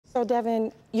So,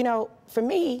 Devin, you know, for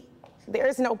me, there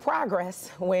is no progress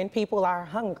when people are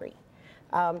hungry.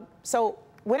 So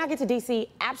when I get to D.C.,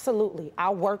 absolutely,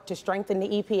 I'll work to strengthen the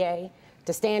EPA,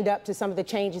 to stand up to some of the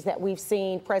changes that we've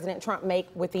seen President Trump make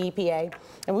with the EPA.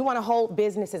 And we want to hold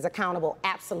businesses accountable,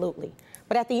 absolutely.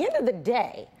 But at the end of the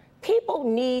day, people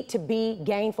need to be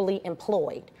gainfully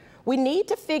employed. We need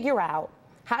to figure out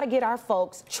how to get our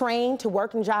folks trained to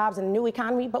work in jobs in the new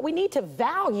economy, but we need to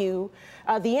value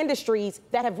the industries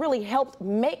that have really helped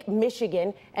make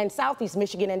Michigan and Southeast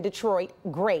Michigan and Detroit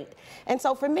great. And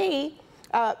so for me,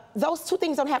 those two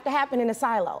things don't have to happen in a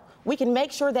silo. We can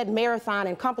make sure that Marathon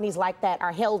and companies like that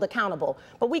are held accountable,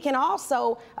 but we can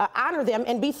also honor them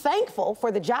and be thankful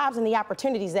for the jobs and the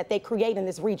opportunities that they create in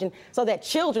this region so that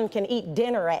children can eat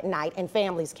dinner at night and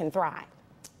families can thrive.